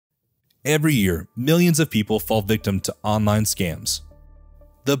Every year, millions of people fall victim to online scams.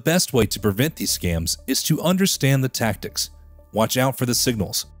 The best way to prevent these scams is to understand the tactics, watch out for the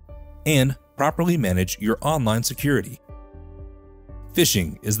signals, and properly manage your online security.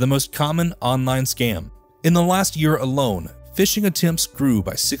 Phishing is the most common online scam. In the last year alone, phishing attempts grew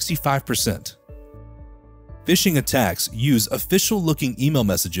by 65%. Phishing attacks use official-looking email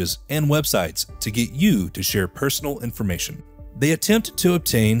messages and websites to get you to share personal information. They attempt to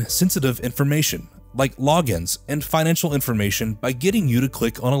obtain sensitive information, like logins and financial information, by getting you to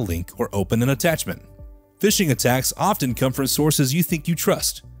click on a link or open an attachment. Phishing attacks often come from sources you think you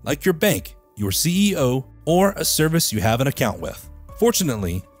trust, like your bank, your CEO, or a service you have an account with.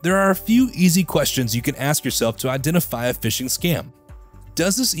 Fortunately, there are a few easy questions you can ask yourself to identify a phishing scam.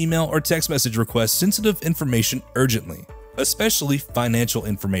 Does this email or text message request sensitive information urgently, especially financial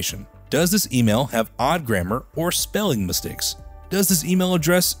information? Does this email have odd grammar or spelling mistakes? Does this email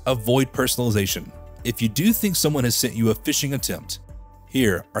address avoid personalization? If you do think someone has sent you a phishing attempt,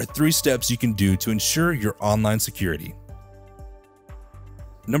 here are 3 steps you can do to ensure your online security.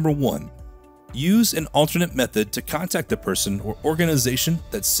 Number 1. Use an alternate method to contact the person or organization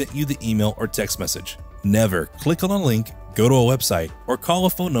that sent you the email or text message. Never click on a link, go to a website, or call a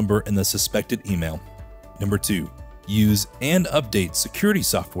phone number in the suspected email. Number 2. Use and update security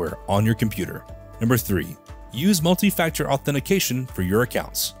software on your computer. Number 3. Use multi-factor authentication for your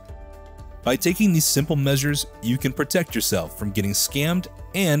accounts. By taking these simple measures, you can protect yourself from getting scammed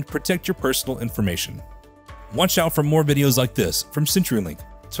and protect your personal information. Watch out for more videos like this from CenturyLink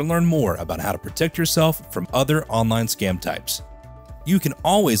to learn more about how to protect yourself from other online scam types. You can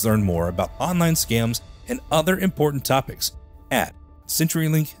always learn more about online scams and other important topics at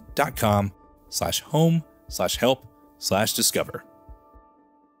CenturyLink.com/home/help/discover.